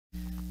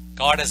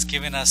God has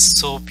given us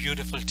so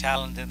beautiful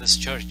talent in this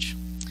church,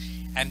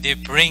 and they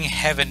bring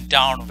heaven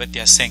down with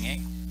their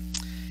singing.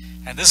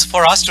 And this is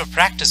for us to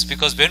practice,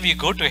 because when we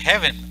go to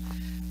heaven,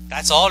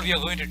 that's all we are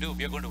going to do.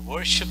 We are going to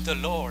worship the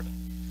Lord.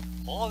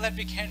 All that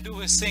we can do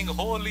is sing,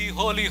 holy,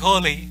 holy,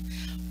 holy,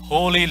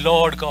 holy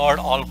Lord God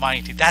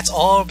Almighty. That's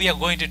all we are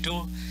going to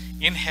do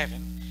in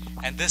heaven.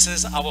 And this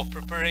is our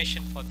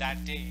preparation for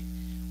that day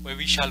where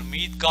we shall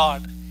meet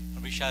God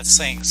and we shall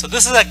sing. So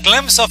this is a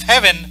glimpse of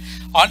heaven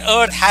on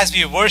earth as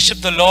we worship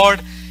the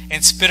Lord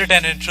in spirit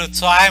and in truth.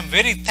 So I am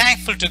very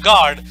thankful to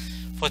God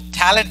for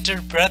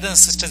talented brothers and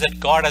sisters that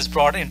God has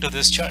brought into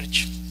this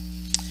church.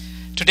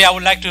 Today I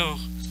would like to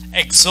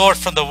exhort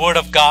from the Word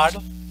of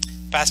God.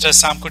 Pastor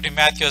Samkuti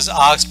Matthews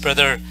asked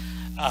Brother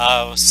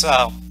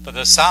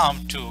Sam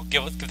to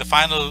give the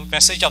final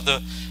message of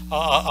the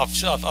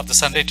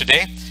Sunday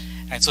today,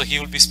 and so he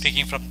will be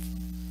speaking from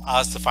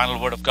us the final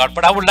Word of God.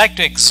 But I would like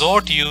to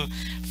exhort you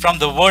from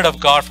the Word of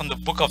God, from the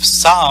book of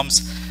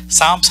Psalms,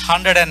 Psalms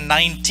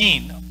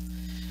 119.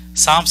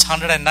 Psalms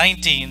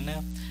 119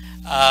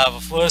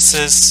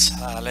 verses,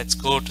 let's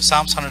go to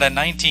Psalms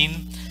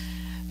 119,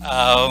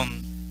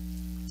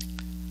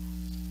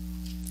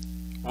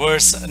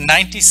 verse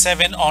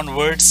 97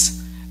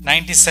 onwards,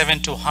 97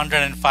 to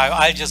 105.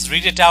 I'll just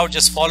read it out.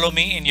 Just follow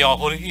me in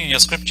your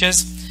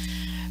scriptures.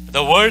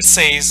 The word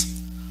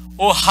says,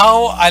 "Oh,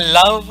 how I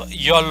love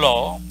your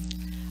law!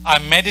 I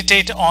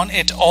meditate on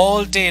it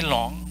all day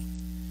long.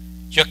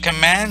 Your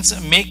commands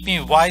make me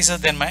wiser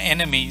than my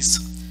enemies,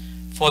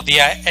 for they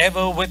are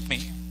ever with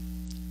me.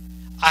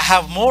 I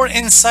have more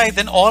insight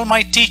than all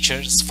my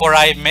teachers, for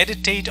I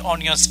meditate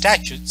on your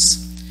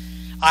statutes.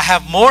 I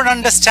have more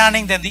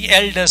understanding than the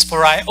elders,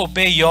 for I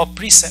obey your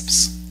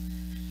precepts.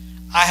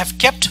 I have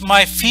kept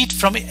my feet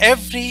from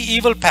every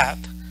evil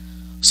path,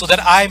 so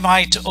that I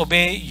might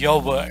obey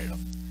your word.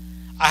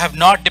 I have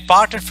not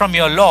departed from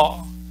your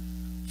law,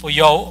 for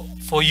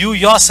you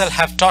yourself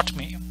have taught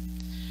me.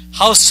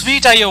 How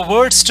sweet are your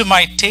words to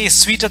my taste,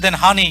 sweeter than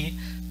honey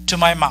to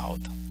my mouth.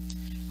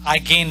 I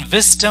gain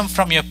wisdom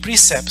from your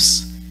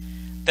precepts,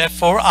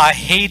 therefore I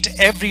hate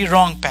every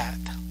wrong path.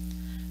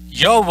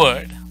 Your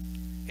word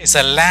is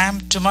a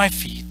lamp to my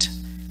feet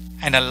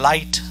and a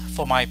light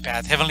for my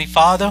path." Heavenly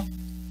Father,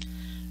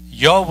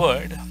 your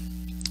word,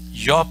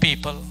 your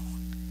people,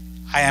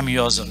 I am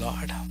yours, O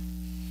Lord.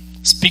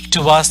 Speak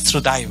to us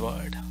through thy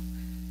word.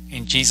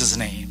 In Jesus'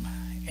 name,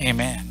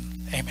 amen.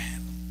 Amen.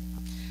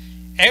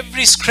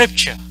 Every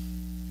scripture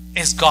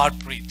is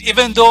God-breathed.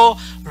 Even though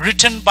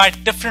written by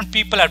different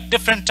people at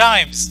different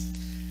times,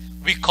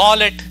 we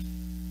call it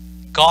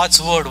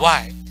God's word.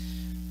 Why?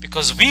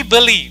 Because we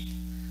believe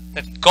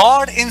that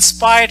God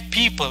inspired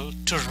people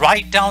to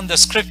write down the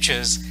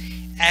scriptures,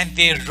 and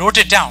they wrote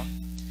it down.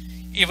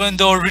 Even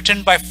though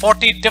written by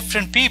 40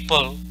 different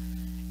people,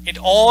 it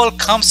all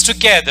comes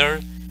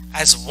together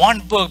as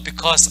one book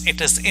because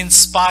it is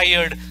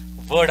inspired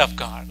word of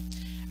God.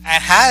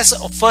 And as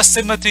 1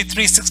 Timothy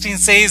 3:16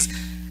 says,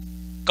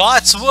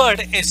 God's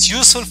word is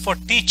useful for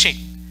teaching,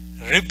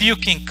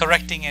 rebuking,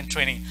 correcting, and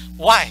training.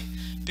 Why?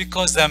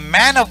 Because the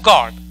man of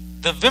God,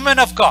 the women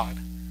of God,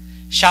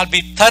 shall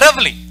be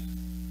thoroughly,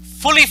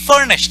 fully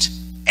furnished,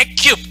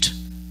 equipped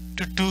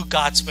to do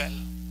God's will.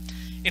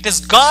 It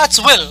is God's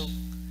will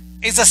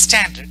is a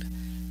standard.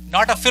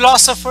 Not a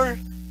philosopher,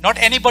 not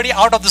anybody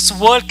out of this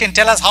world can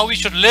tell us how we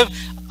should live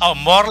a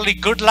morally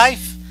good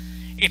life.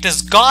 It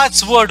is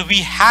God's word.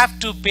 We have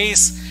to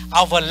base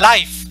our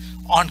life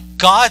on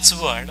God's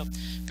word,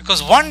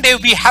 because one day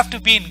we have to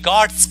be in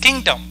God's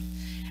kingdom.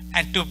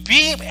 And to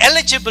be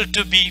eligible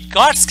to be in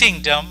God's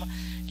kingdom,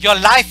 your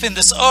life in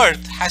this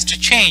earth has to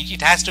change.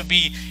 It has to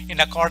be in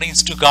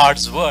accordance to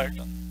God's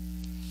word.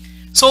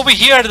 So over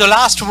here, the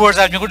last words,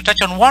 I'm going to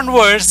touch on one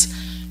verse.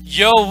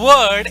 Your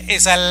word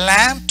is a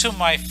lamp to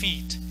my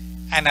feet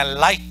and a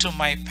light to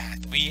my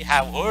path. We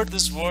have heard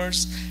this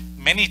verse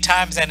many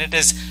times, and it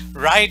is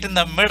right in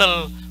the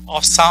middle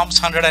of Psalms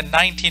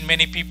 119.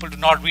 Many people do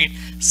not read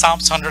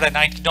Psalms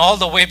 119 all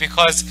the way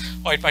because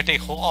it might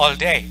take all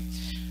day.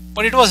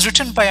 But it was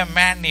written by a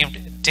man named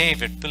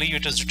David. I believe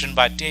it was written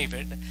by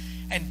David.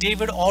 And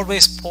David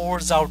always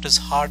pours out his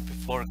heart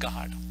before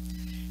God.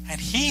 And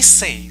he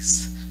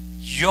says,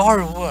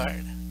 your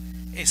word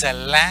is a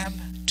lamp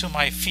to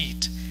my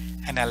feet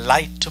and a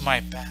light to my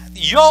path.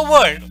 Your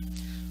word.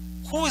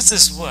 Who is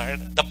this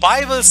word? The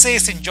Bible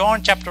says in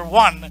John chapter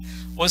 1,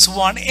 verse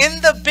 1,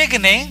 in the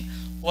beginning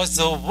was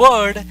the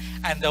Word,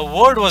 and the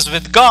Word was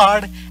with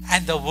God,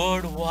 and the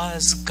Word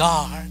was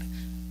God.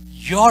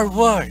 Your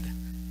word.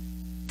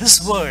 This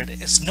word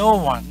is no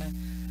one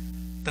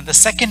than the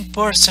second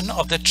person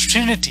of the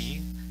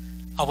Trinity,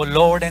 our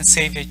Lord and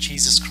Savior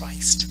Jesus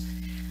Christ.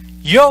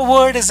 Your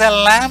word is a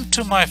lamp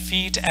to my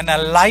feet and a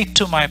light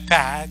to my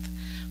path.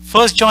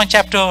 1 John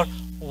chapter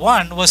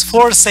 1 verse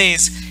 4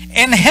 says,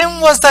 in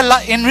him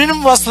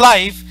was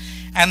life,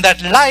 and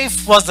that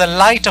life was the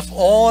light of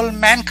all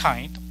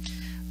mankind.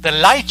 The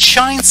light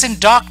shines in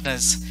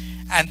darkness,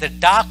 and the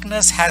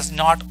darkness has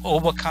not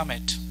overcome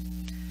it.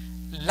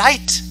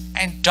 Light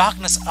and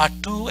darkness are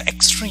two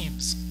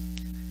extremes.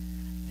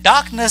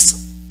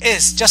 Darkness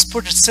is, just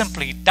put it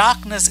simply,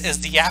 darkness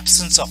is the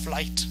absence of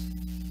light.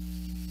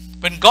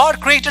 When God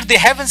created the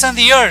heavens and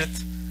the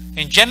earth,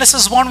 in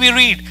Genesis 1 we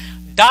read,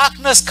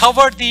 darkness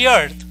covered the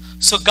earth.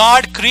 So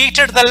God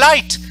created the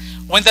light.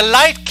 When the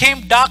light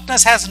came,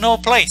 darkness has no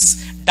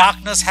place.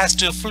 Darkness has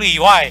to flee.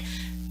 Why?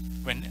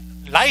 When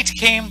light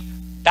came,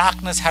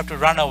 darkness have to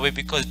run away,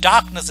 because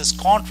darkness is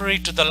contrary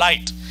to the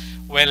light.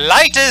 Where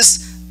light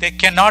is, there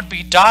cannot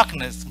be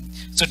darkness.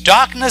 So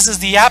darkness is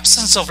the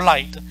absence of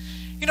light.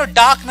 You know,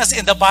 darkness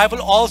in the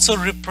Bible also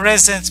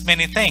represents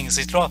many things.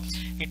 It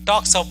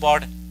talks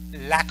about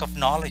lack of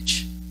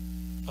knowledge.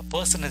 A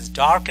person is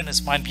dark in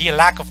his mind, be a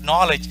lack of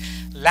knowledge,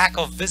 lack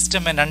of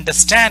wisdom and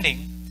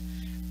understanding.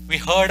 We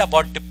heard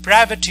about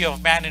depravity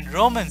of man in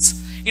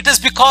Romans. It is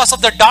because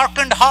of the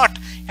darkened heart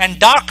and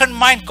darkened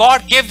mind,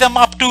 God gave them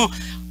up to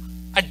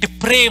a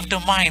depraved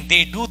mind.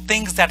 They do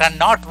things that are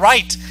not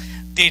right.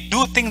 They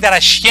do things that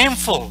are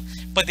shameful,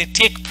 but they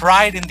take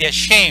pride in their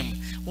shame.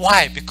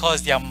 Why?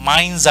 Because their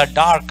minds are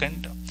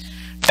darkened.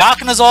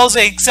 Darkness also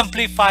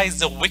exemplifies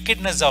the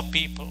wickedness of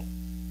people.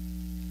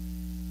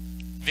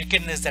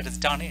 Wickedness that is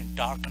done in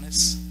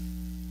darkness.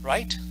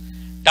 Right?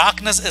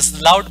 Darkness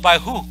is loved by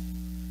who?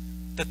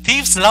 The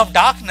thieves love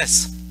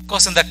darkness,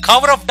 because in the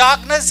cover of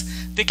darkness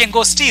they can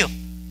go steal.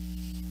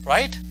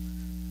 Right?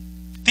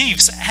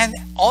 Thieves. And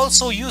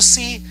also you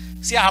see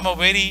I'm a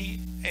very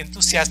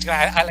enthusiastic,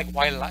 I like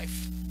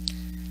wildlife.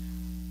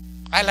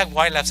 I like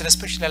wildlife, and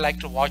especially I like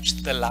to watch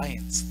the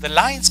lions. The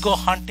lions go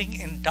hunting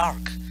in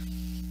dark.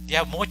 They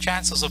have more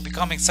chances of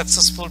becoming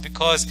successful,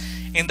 because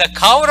in the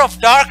cover of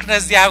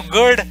darkness they have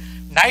good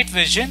night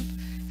vision,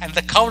 and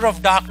the cover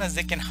of darkness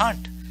they can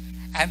hunt.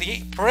 And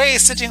the prey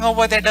sitting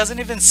over there doesn't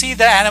even see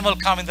the animal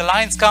coming. The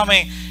lion's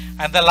coming,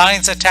 and the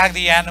lions attack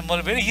the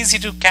animal. Very easy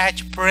to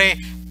catch prey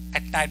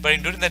at night,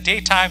 but during the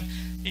daytime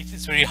it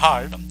is very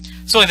hard.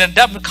 So in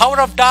the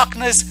cover of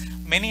darkness,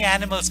 many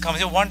animals come.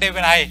 So one day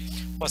when I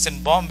was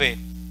in Bombay,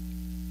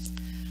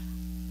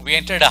 we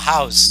entered a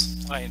house.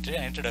 I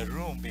entered a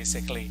room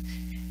basically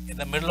in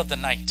the middle of the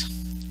night.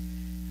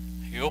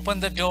 We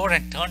opened the door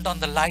and turned on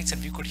the lights,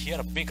 and we could hear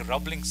a big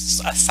rumbling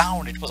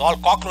sound. It was all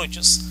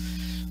cockroaches.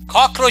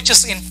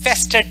 Cockroaches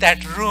infested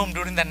that room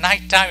during the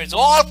night time. It's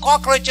all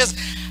cockroaches.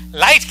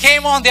 Light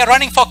came on, they're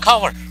running for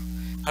cover.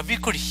 And we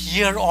could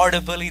hear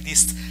audibly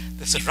this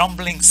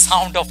rumbling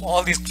sound of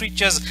all these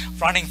creatures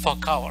running for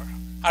cover.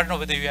 I don't know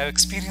whether you have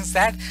experienced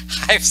that.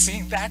 I've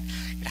seen that.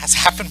 It has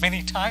happened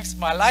many times in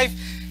my life.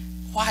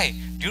 Why?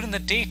 During the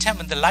daytime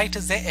when the light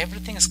is there,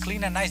 everything is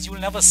clean and nice. You will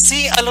never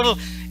see a little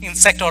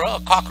insect or a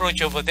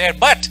cockroach over there.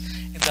 But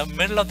in the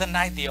middle of the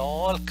night, they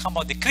all come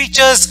out. The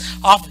creatures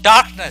of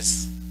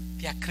darkness.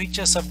 They are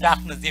creatures of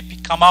darkness. They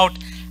come out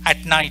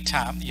at night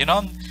time. You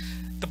know,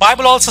 the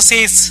Bible also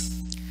says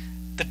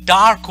the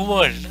dark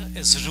world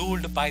is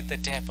ruled by the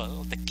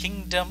devil. The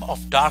kingdom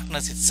of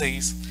darkness, it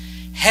says.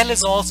 Hell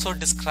is also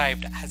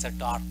described as a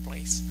dark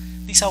place.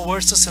 These are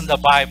verses in the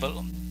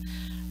Bible.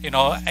 You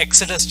know,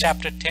 Exodus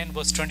chapter 10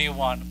 verse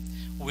 21,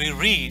 we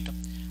read,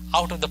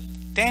 out of the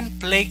 10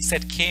 plagues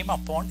that came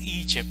upon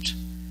Egypt,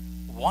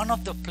 one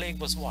of the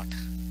plague was what?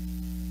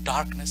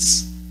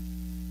 Darkness.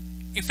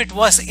 If it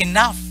was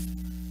enough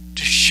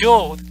to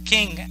show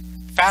King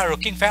Pharaoh,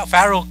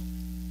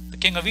 the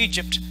king of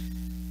Egypt,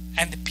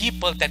 and the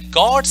people that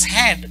God's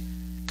hand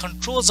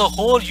controls the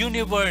whole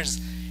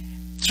universe,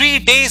 3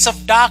 days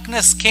of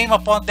darkness came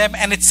upon them.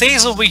 And it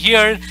says over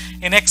here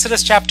in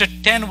Exodus chapter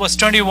 10 verse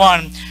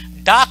 21,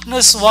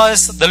 darkness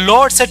was, the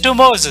Lord said to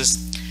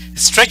Moses,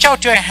 stretch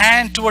out your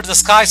hand towards the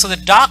sky. So the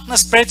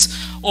darkness spreads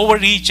over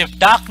Egypt.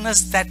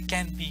 Darkness that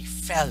can be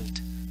felt.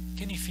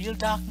 Can you feel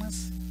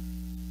darkness?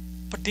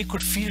 But they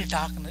could feel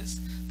darkness.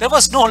 There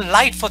was no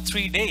light for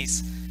 3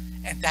 days.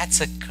 And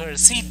that's a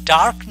curse. See,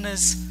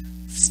 darkness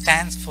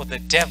stands for the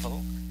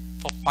devil,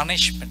 for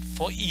punishment,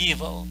 for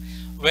evil.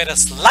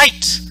 Whereas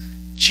light,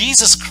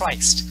 Jesus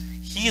Christ,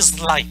 He is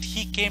light.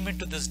 He came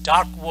into this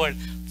dark world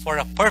for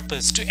a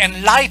purpose, to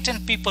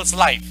enlighten people's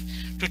life,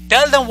 to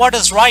tell them what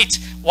is right,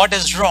 what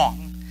is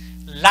wrong.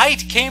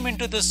 Light came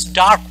into this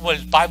dark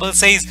world. Bible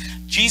says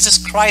Jesus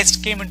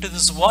Christ came into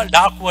this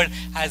dark world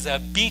as a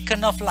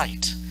beacon of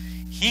light.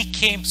 He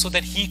came so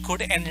that He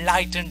could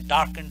enlighten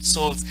darkened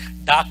souls,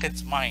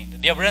 darkened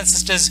mind. Dear brothers and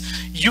sisters,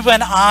 you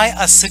and I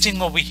are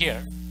sitting over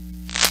here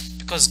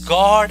because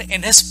God,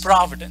 in His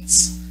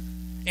providence,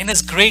 in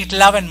His great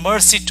love and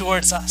mercy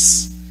towards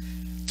us,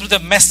 through the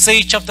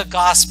message of the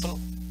gospel,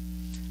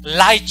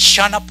 light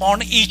shone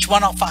upon each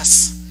one of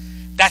us.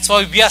 That's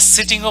why we are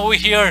sitting over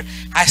here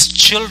as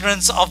children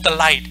of the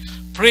light.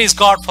 Praise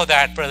God for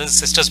that, brothers and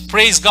sisters.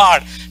 Praise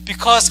God.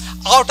 Because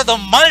out of the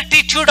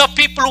multitude of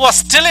people who are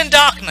still in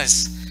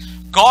darkness,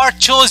 God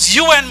chose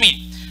you and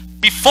me.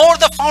 Before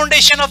the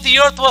foundation of the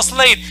earth was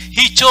laid,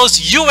 He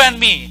chose you and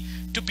me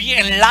to be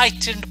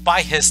enlightened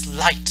by His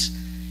light.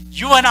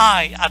 You and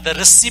I are the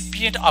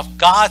recipient of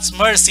God's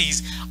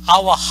mercies.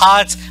 Our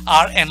hearts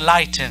are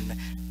enlightened.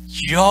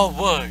 Your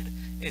word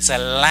is a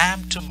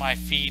lamp to my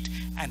feet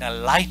and a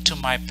light to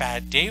my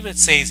path. David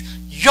says,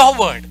 your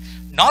word,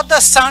 not the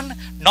sun,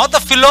 not the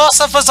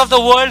philosophers of the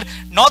world,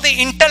 not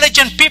the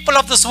intelligent people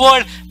of this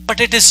world, but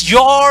it is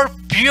your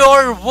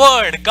pure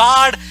word.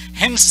 God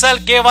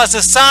himself gave us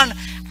his son,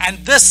 and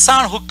this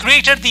son who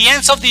created the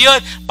ends of the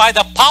earth by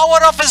the power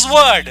of his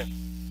word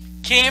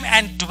came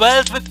and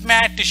dwelt with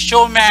man to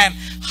show man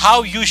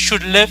how you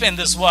should live in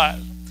this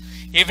world.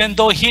 Even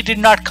though he did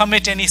not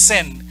commit any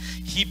sin,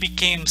 he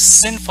became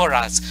sin for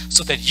us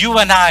so that you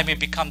and I may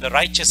become the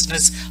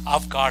righteousness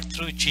of God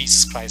through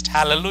Jesus Christ.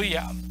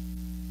 Hallelujah.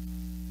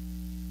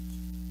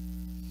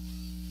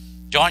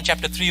 John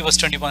chapter 3 verse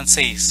 21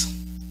 says,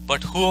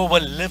 "But whoever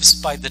lives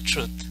by the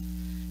truth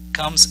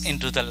comes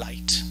into the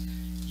light."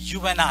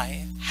 You and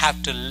I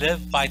have to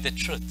live by the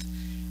truth.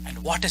 And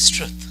what is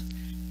truth?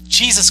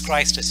 Jesus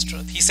Christ is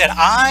truth. He said,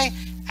 "I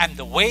am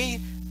the way,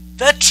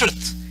 the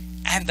truth,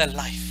 and the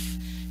life."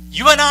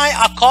 You and I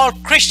are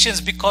called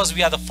Christians because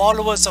we are the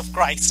followers of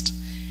Christ.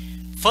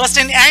 First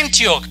in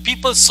Antioch,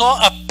 people saw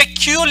a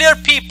peculiar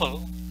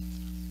people.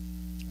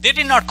 They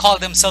did not call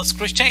themselves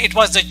Christian. It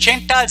was the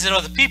Gentiles, it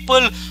was the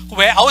people who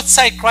were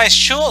outside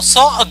Christ,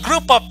 saw a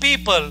group of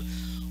people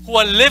who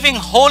are living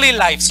holy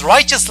lives,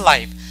 righteous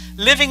life,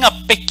 living a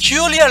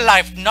peculiar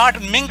life,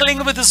 not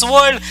mingling with this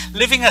world,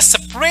 living a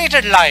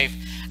separated life.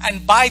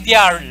 And by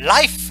their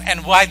life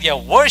and by their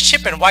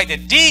worship and by their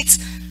deeds,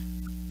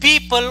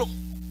 people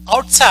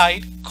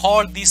outside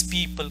called these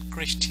people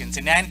Christians.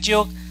 In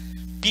Antioch,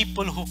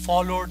 people who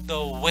followed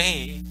the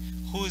way.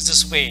 Who is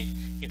this way?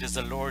 It is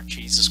the Lord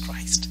Jesus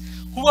Christ.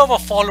 Whoever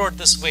followed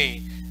this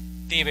way,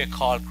 they were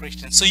called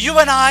Christians. So you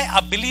and I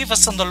are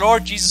believers in the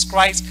Lord Jesus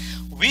Christ.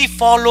 We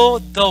follow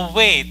the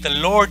way, the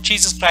Lord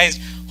Jesus Christ,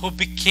 who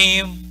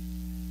came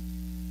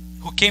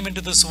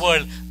into this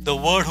world, the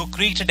Word who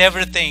created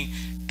everything,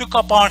 took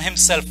upon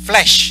himself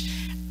flesh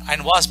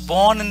and was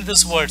born in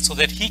this world so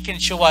that he can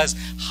show us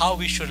how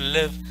we should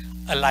live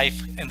a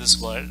life in this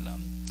world.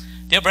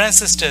 Dear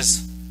brothers and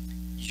sisters,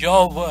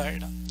 your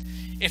word,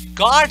 if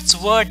God's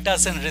word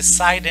doesn't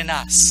reside in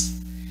us,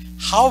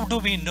 how do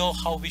we know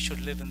how we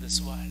should live in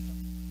this world?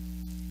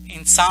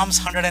 In Psalms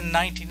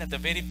 119, at the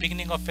very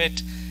beginning of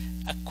it,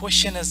 a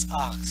question is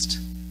asked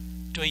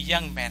to a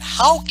young man.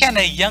 How can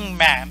a young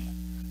man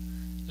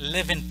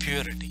live in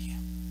purity?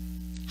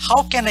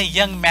 How can a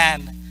young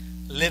man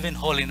live in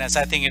holiness?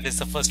 I think it is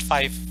the first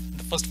five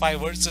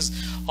verses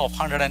of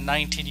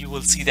 119. You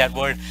will see that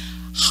word.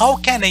 How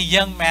can a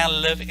young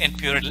man live in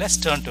purity? Let's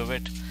turn to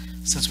it.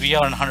 Since we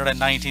are in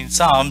 119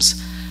 Psalms,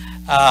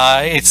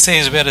 it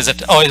says, where is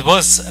it? Oh, it's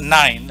verse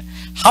 9.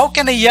 How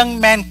can a young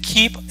man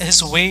keep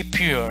his way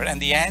pure?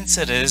 And the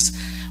answer is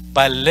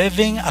by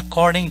living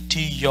according to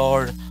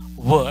your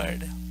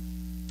word.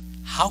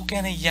 How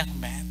can a young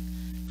man,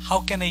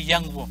 how can a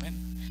young woman,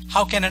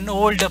 how can an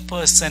older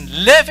person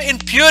live in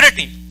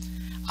purity?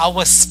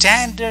 Our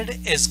standard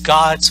is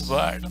God's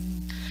word.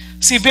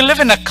 See, we live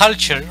in a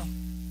culture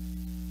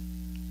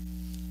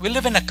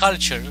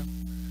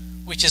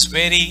which is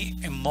very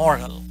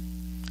immoral.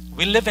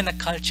 We live in a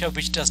culture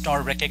which does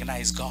not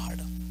recognize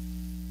God.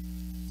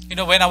 You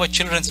know, when our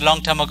children's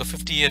long time ago,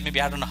 50 years, maybe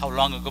I don't know how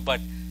long ago,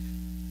 but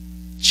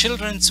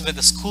children's, when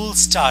the school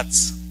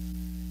starts,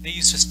 they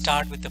used to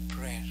start with a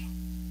prayer.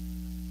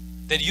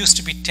 There used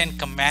to be 10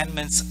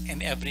 commandments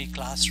in every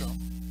classroom.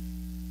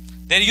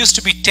 There used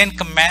to be 10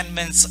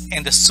 commandments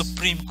in the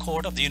Supreme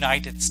Court of the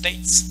United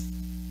States.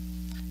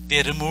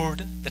 They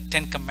removed the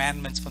 10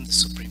 commandments from the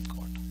Supreme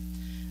Court.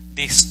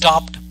 They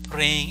stopped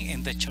praying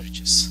in the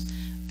churches.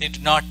 They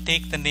do not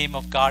take the name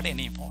of God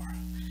anymore.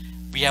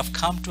 We have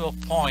come to a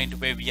point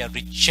where we are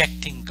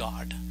rejecting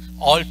God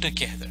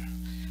altogether.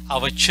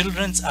 Our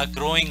children are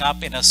growing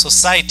up in a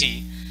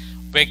society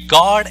where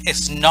God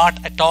is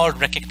not at all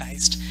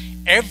recognized.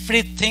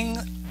 Everything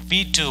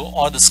we do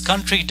or this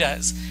country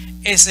does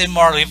is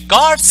immoral. If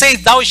God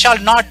says thou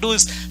shalt not do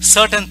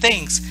certain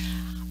things,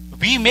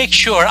 we make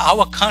sure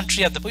our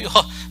country,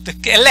 the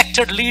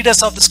elected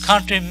leaders of this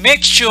country,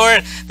 make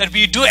sure that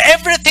we do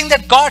everything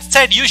that God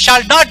said you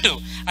shall not do.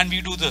 And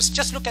we do this.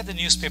 Just look at the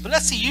newspaper.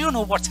 Let's see, you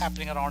know what's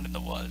happening around in the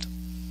world.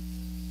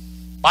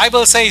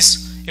 Bible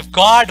says, if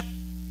God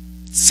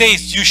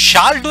says you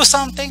shall do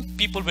something,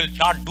 people will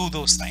not do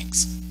those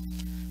things.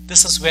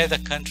 This is where the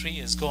country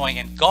is going.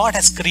 And God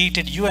has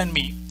created you and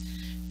me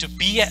to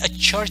be a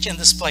church in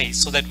this place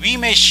so that we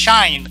may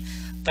shine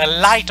the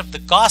light of the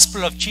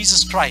gospel of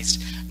Jesus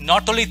Christ,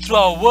 not only through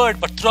our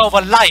word, but through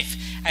our life.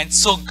 And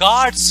so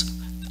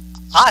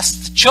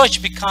the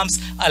church becomes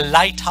a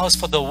lighthouse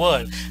for the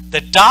world.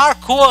 The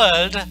dark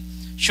world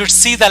should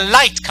see the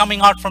light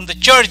coming out from the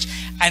church,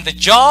 and the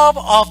job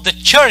of the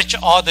church,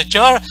 or the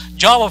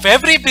job of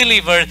every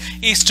believer,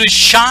 is to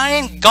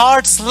shine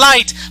God's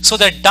light so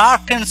that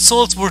darkened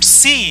souls would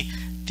see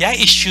their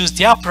issues,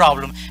 their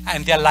problem,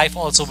 and their life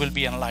also will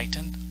be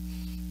enlightened.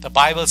 The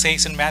Bible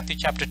says in Matthew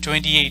chapter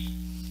 28,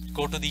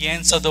 go to the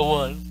ends of the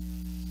world,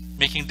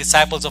 making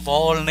disciples of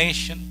all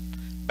nations,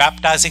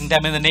 baptizing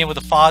them in the name of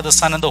the Father,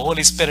 Son, and the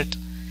Holy Spirit,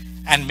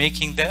 and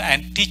making them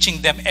and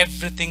teaching them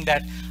everything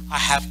that I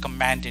have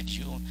commanded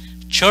you.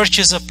 Church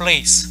is a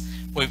place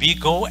where we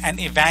go and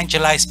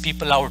evangelize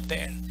people out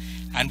there.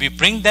 and we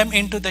bring them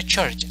into the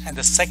church. And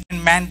the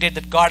second mandate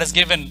that God has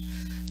given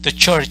the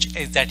church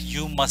is that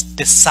you must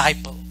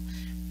disciple.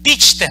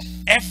 Teach them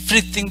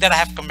everything that I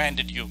have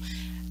commanded you.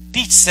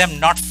 Teach them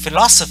not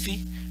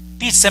philosophy,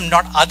 teach them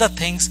not other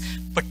things,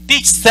 but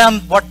teach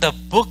them what the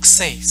book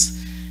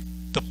says.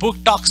 The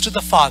book talks to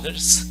the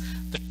fathers,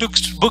 the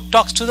book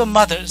talks to the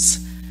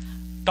mothers,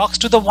 talks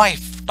to the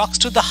wife, talks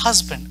to the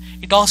husband.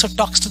 It also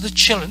talks to the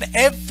children.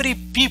 Every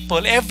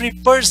people, every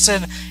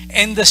person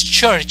in this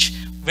church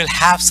will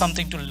have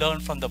something to learn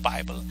from the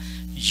Bible.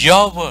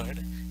 Your word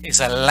is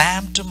a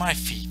lamp to my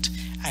feet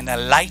and a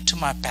light to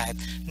my path.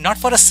 Not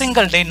for a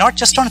single day, not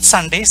just on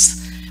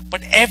Sundays,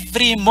 but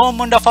every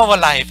moment of our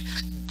life.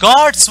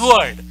 God's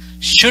word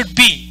should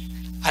be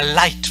a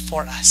light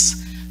for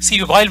us.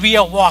 See, while we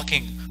are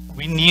walking,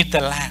 we need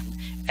the lamp.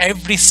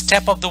 Every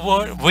step of the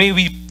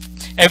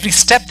every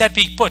step that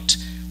we put,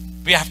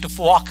 we have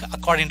to walk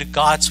according to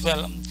God's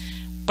will.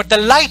 But the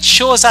light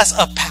shows us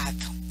a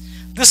path.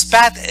 This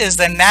path is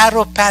the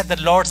narrow path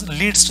that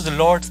leads to the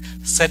Lord's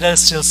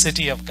celestial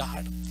city of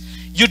God.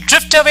 You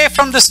drift away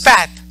from this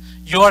path,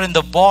 you are in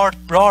the broad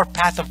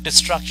path of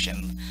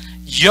destruction.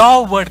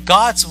 Your word,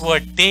 God's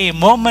word, day,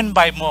 moment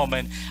by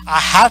moment, I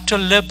have to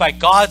live by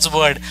God's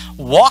word,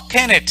 walk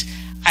in it,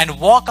 and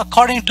walk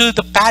according to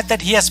the path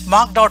that He has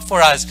marked out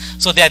for us,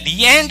 so that at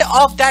the end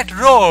of that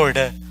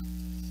road,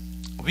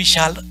 we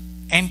shall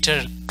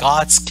enter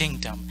God's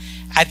kingdom.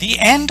 At the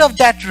end of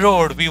that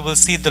road, we will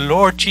see the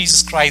Lord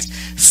Jesus Christ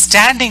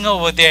standing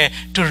over there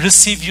to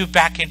receive you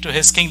back into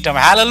His kingdom.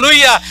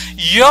 Hallelujah!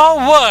 Your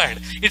word.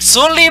 It's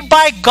only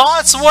by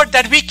God's word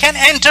that we can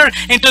enter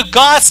into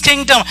God's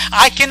kingdom.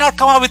 I cannot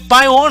come up with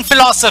my own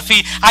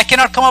philosophy. I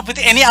cannot come up with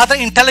any other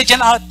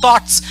intelligent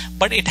thoughts.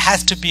 But it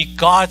has to be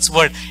God's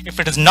word. If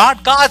it is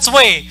not God's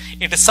way,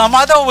 it is some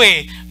other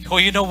way. Oh,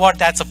 you know what?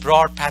 That's a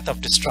broad path of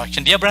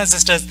destruction. Dear brothers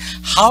and sisters,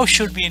 how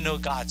should we know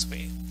God's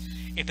way?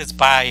 It is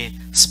by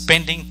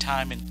spending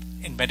time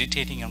in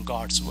meditating on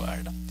God's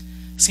word.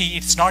 See,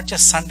 it's not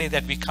just Sunday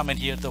that we come and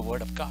hear the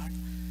word of God.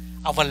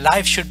 Our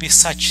life should be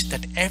such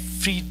that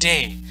every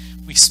day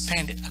we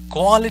spend a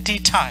quality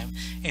time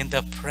in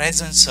the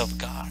presence of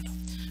God.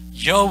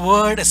 Your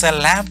word is a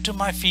lamp to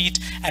my feet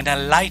and a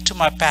light to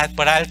my path.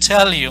 But I'll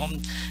tell you,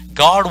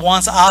 God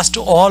wants us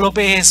to all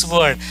obey His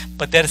word.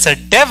 But there is a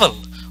devil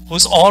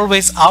who's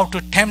always out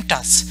to tempt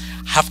us,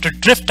 have to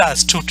drift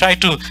us, to try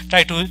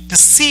to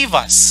deceive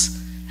us,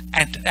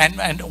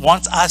 and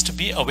wants us to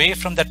be away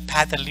from that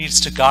path that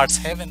leads to God's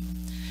heaven.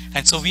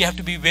 And so we have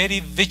to be very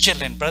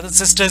vigilant, brothers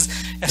and sisters,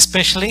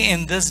 especially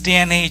in this day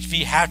and age.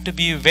 We have to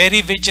be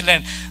very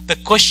vigilant. The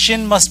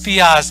question must be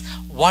asked,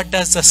 what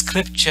does the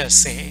scripture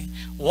say?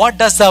 What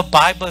does the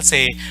Bible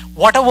say?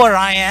 Whatever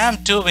I am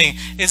doing,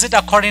 is it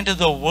according to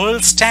the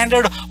world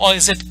standard or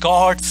is it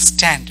God's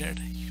standard?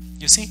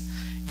 You see,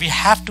 we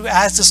have to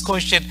ask this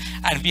question,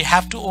 and we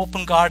have to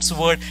open God's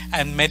word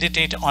and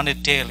meditate on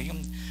it daily.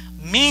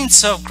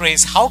 Means of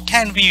grace. How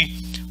can we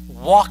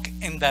walk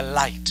in the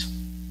light?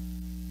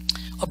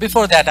 Or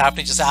before that, I have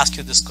to just ask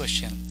you this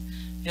question.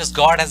 Yes,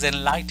 God has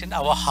enlightened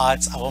our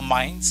hearts, our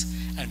minds,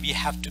 and we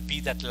have to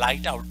be that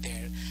light out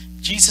there.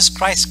 Jesus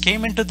Christ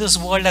came into this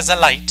world as a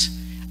light,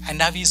 and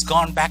now He's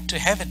gone back to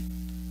heaven.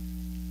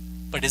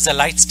 But is the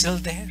light still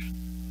there?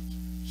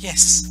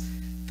 Yes,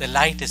 the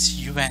light is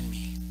you and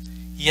me.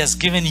 He has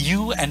given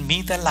you and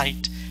me the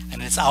light,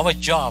 and it's our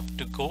job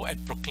to go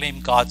and proclaim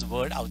God's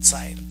word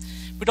outside.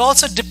 It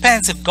also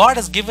depends, if God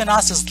has given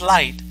us His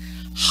light,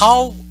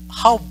 how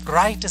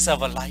bright is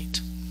our light?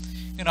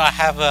 You know,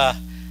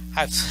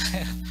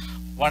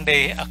 one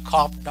day a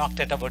cop knocked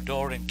at our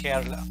door in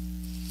Kerala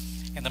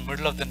in the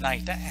middle of the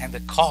night, and the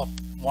cop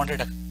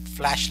wanted a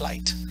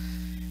flashlight.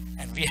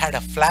 And we had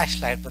a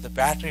flashlight, but the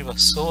battery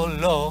was so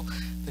low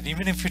that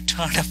even if you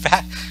turn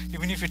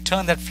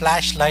that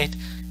flashlight,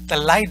 the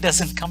light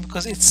doesn't come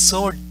because it's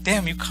so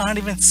dim, you can't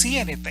even see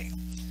anything.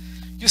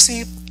 You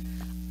see,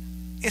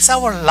 is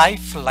our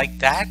life like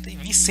that?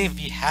 We say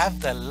we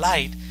have the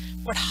light,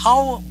 but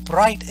how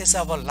bright is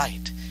our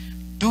light?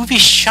 Do we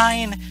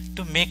shine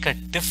to make a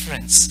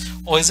difference?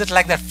 Or is it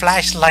like that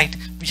flashlight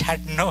which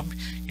it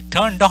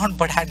turned on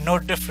but had no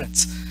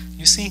difference?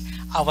 You see,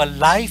 our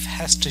life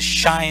has to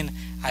shine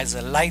as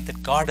a light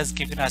that God has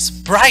given us,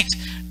 bright,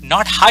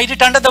 not hide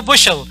it under the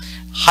bushel,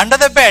 under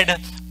the bed,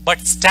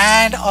 but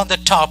stand on the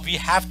top. We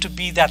have to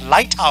be that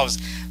lighthouse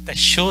that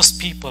shows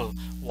people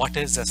what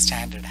is the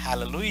standard.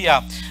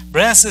 Hallelujah.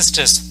 Brothers and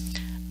sisters,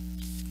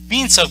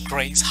 means of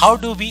grace. How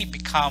do we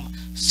become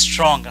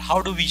stronger?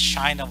 How do we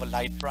shine our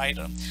light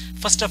brighter?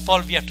 First of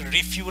all, we have to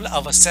refuel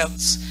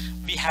ourselves.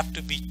 We have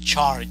to be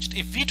charged.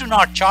 If we do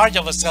not charge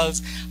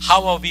ourselves,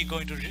 how are we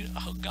going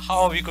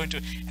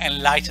to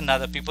enlighten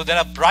other people? There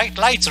are bright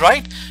lights,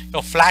 right?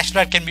 Your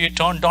flashlight can be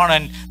turned on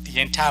and the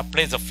entire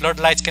place, the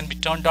floodlights can be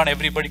turned on,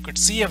 everybody could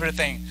see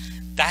everything.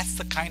 That's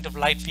the kind of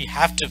light we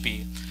have to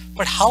be.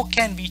 But how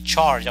can we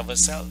charge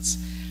ourselves?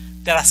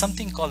 There are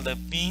something called the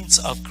means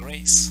of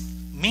grace.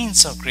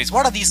 Means of grace.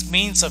 What are these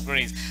means of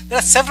grace? There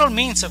are several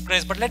means of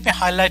grace, but let me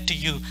highlight to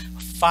you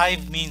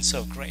 5 means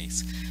of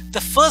grace.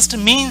 The first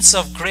means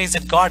of grace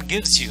that God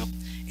gives you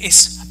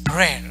is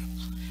prayer,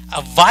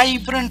 a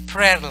vibrant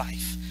prayer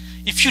life.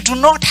 If you do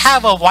not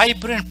have a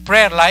vibrant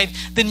prayer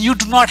life, then you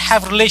do not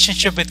have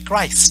relationship with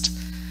Christ.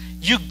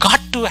 You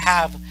got to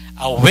have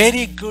a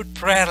very good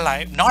prayer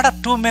life, not a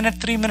 2-minute,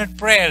 3-minute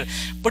prayer,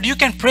 but you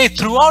can pray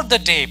throughout the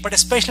day, but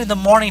especially in the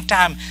morning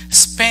time,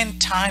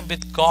 spend time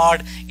with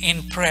God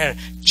in prayer.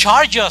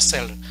 Charge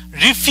yourself,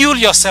 refuel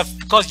yourself,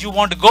 because you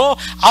want to go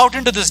out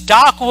into this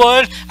dark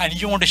world and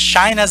you want to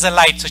shine as a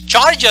light. So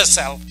charge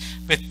yourself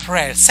with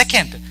prayer.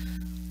 Second,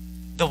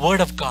 the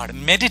Word of God,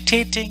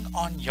 meditating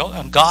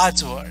on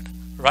God's Word,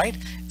 right?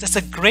 There's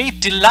a great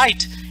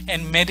delight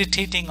in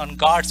meditating on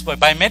God's Word.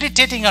 By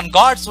meditating on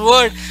God's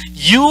Word,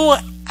 you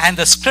and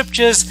the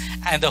Scriptures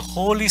and the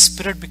Holy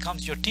Spirit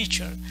becomes your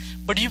teacher.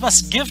 But you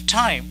must give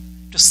time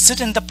to sit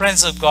in the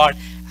presence of God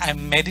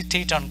and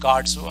meditate on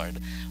God's Word.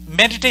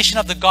 Meditation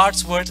of the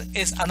God's Word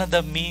is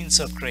another means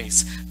of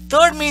grace.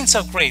 Third means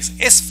of grace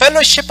is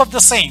fellowship of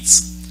the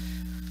saints.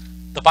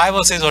 The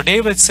Bible says, or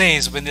David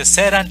says, when they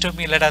said unto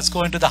me, let us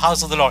go into the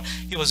house of the Lord,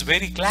 he was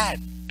very glad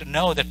to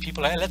know that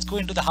people are, let's go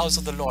into the house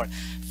of the Lord.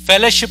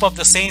 Fellowship of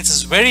the saints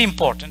is very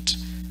important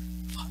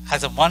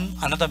as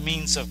another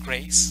means of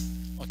grace.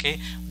 Okay,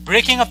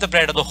 breaking of the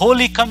bread of the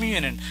Holy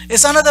Communion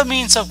is another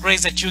means of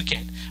grace that you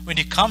get. When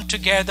you come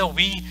together,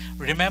 we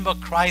remember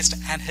Christ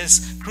and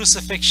his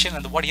crucifixion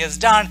and what he has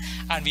done,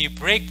 and we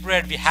break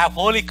bread, we have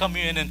Holy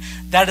Communion.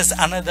 That is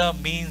another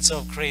means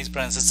of grace,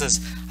 brothers and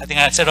sisters. I think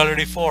I said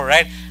already 4,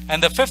 right?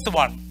 And the fifth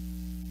one,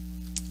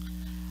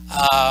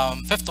 I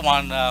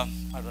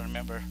don't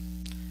remember,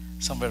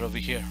 somewhere over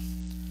here.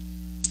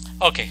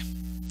 Okay,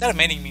 there are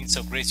many means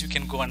of grace. You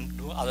can go and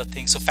do other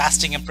things. So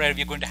fasting and prayer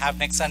we're going to have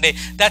next Sunday.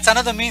 That's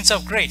another means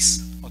of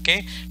grace.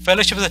 Okay,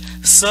 fellowship is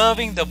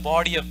serving the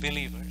body of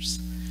believers.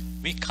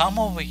 We come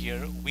over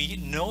here, we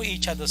know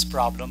each other's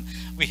problem,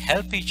 we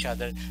help each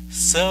other,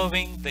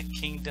 serving the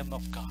kingdom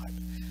of God,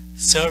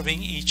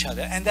 serving each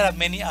other. And there are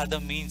many other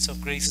means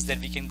of graces that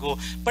we can go,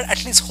 but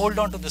at least hold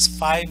on to this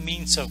 5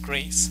 means of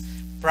grace,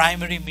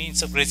 primary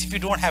means of grace. If you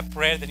don't have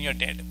prayer, then you're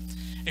dead.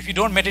 If you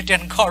don't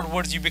meditate on God's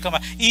words, you become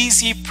an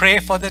easy prey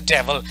for the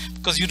devil,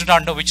 because you do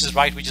not know which is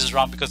right, which is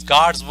wrong, because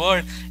God's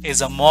word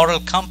is a moral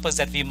compass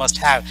that we must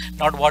have,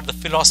 not what the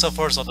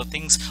philosophers or the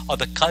things or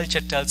the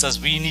culture tells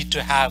us. We need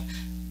to have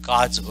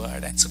God's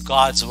word. And so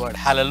God's word,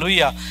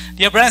 hallelujah.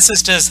 Dear brothers and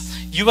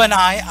sisters, you and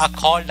I are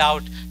called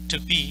out to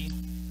be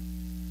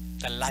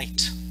the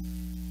light.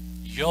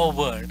 Your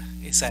word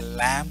is a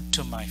lamp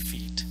to my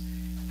feet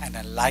and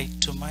a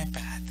light to my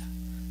path.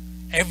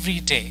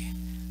 Every day,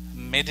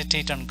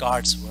 meditate on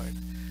God's word.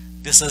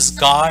 This is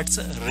God's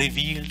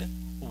revealed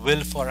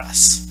will for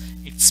us.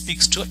 It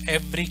speaks to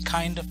every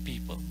kind of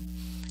people.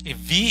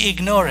 If we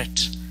ignore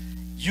it,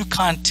 you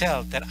can't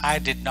tell that I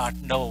did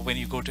not know when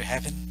you go to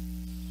heaven,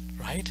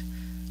 right?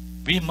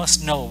 We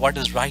must know what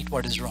is right,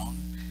 what is wrong.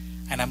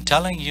 And I'm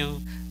telling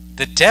you,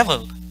 the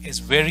devil is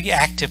very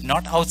active,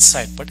 not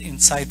outside, but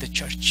inside the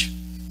church.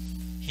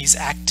 He's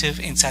active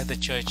inside the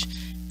church.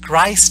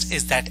 Christ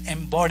is that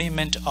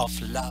embodiment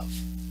of love.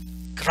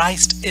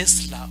 Christ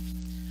is love.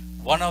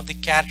 One of the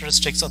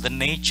characteristics of the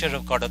nature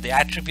of God, or the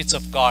attributes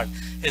of God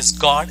is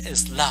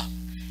love.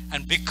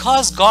 And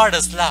because God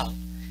is love,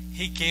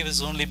 he gave his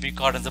only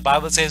begotten. The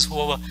Bible says,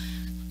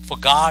 for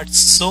God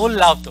so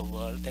loved the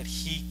world that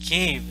he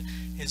gave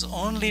his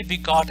only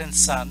begotten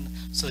Son,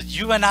 so that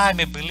you and I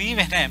may believe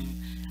in him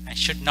and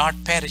should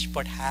not perish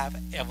but have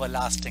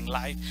everlasting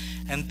life.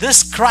 And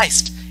this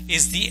Christ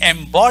is the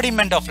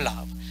embodiment of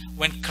love.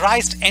 When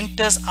Christ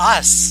enters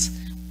us,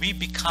 we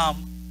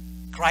become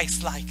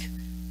Christ-like.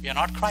 We are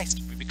not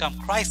Christ, we become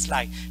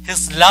Christ-like.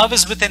 His love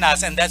is within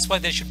us, and that's why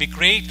there should be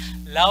great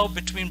love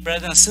between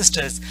brothers and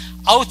sisters.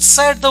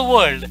 Outside the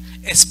world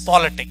is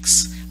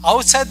politics.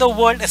 Outside the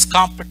world is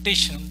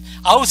competition.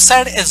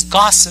 Outside is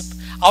gossip.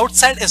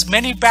 Outside is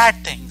many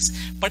bad things.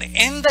 But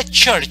in the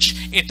church,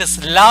 it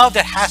is love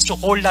that has to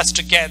hold us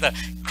together.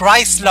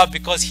 Christ's love,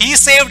 because he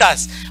saved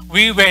us.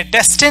 We were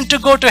destined to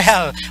go to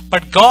hell,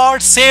 but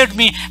God saved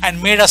me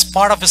and made us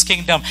part of his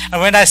kingdom.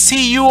 And when I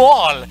see you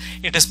all,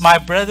 it is my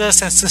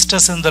brothers and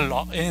sisters in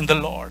the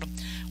Lord.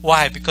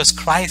 Why? Because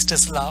Christ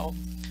is love.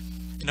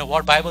 You know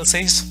what Bible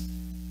says?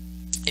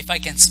 If I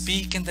can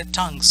speak in the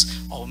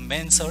tongues of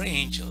men or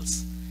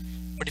angels,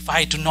 but if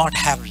I do not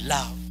have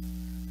love,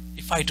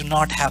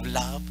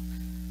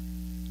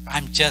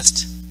 I'm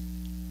just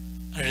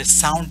a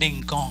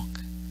resounding gong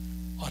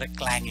or a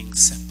clanging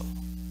cymbal.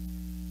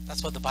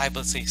 That's what the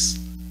Bible says.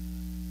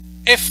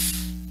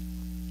 If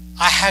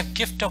I have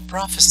gift of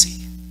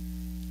prophecy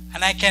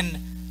and I can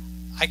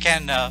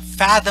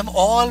fathom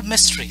all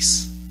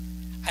mysteries,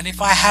 and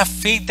if I have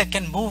faith that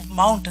can move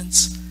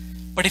mountains,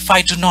 but if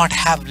I do not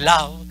have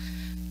love,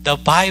 the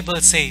Bible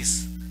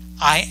says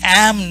I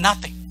am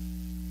nothing.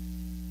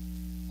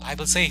 The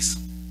Bible says,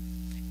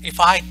 if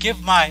I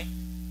give my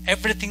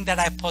everything that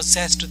I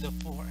possess to the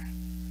poor,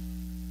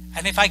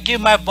 and if I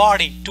give my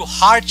body to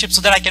hardship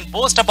so that I can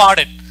boast about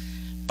it,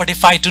 but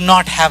if I do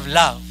not have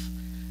love,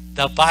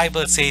 the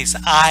Bible says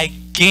I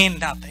gain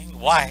nothing.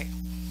 Why?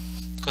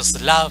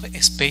 Because love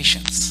is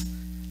patience.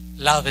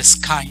 Love is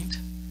kind.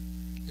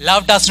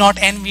 Love does not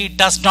envy, it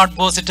does not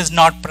boast, it is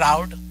not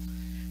proud.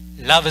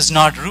 Love is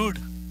not rude.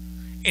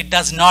 It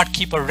does not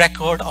keep a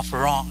record of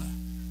wrong.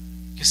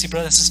 You see,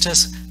 brothers and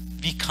sisters,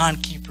 we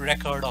can't keep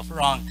record of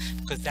wrong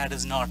because that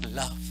is not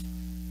love.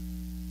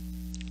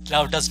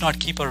 Love does not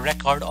keep a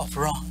record of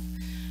wrong.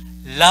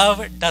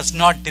 Love does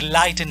not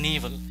delight in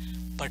evil,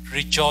 but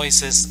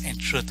rejoices in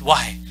truth.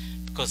 Why?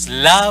 Because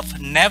love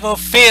never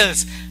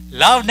fails.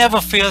 Love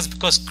never fails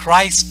because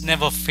Christ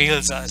never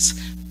fails us.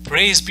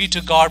 Praise be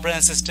to God,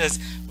 brothers and sisters.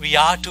 We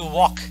are to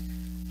walk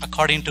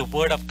according to the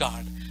Word of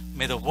God.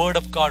 May the Word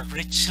of God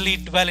richly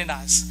dwell in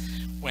us.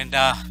 When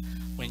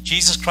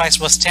Jesus Christ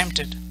was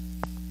tempted,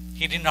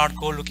 he did not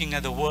go looking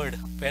at the Word.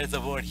 Where is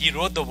the Word? He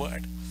wrote the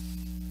Word.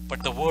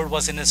 But the Word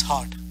was in his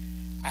heart.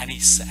 And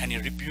he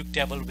rebuked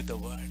devil with the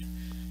Word.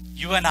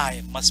 You and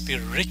I must be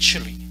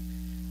richly,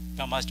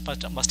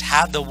 must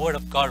have the Word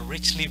of God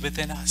richly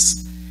within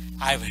us.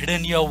 I've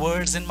hidden your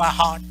words in my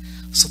heart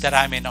so that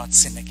I may not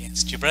sin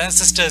against you. Brothers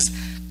and sisters,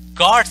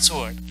 God's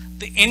Word,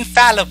 the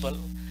infallible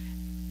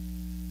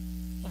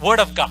Word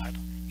of God,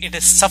 it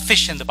is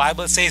sufficient. The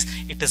Bible says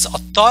it is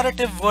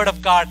authoritative Word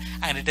of God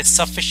and it is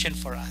sufficient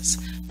for us.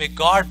 May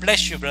God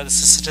bless you, brothers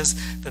and sisters,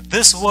 that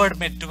this Word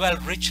may dwell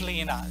richly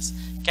in us.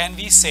 Can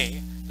we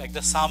say, like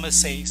the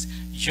psalmist says,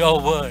 your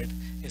Word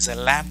is a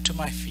lamp to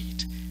my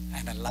feet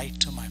and a light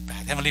to my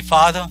path. Heavenly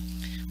Father,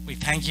 we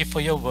thank you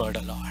for your Word,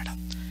 O Lord.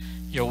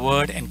 Your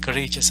Word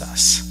encourages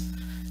us.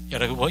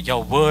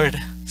 Your Word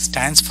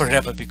stands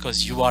forever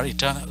because you are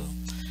eternal.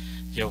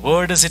 Your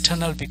Word is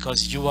eternal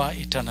because you are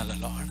eternal, O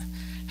Lord.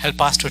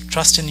 Help us to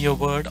trust in your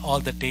Word all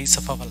the days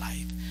of our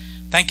life.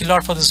 Thank you,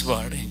 Lord, for this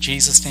Word. In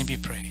Jesus' name we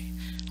pray.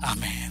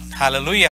 Amen. Hallelujah.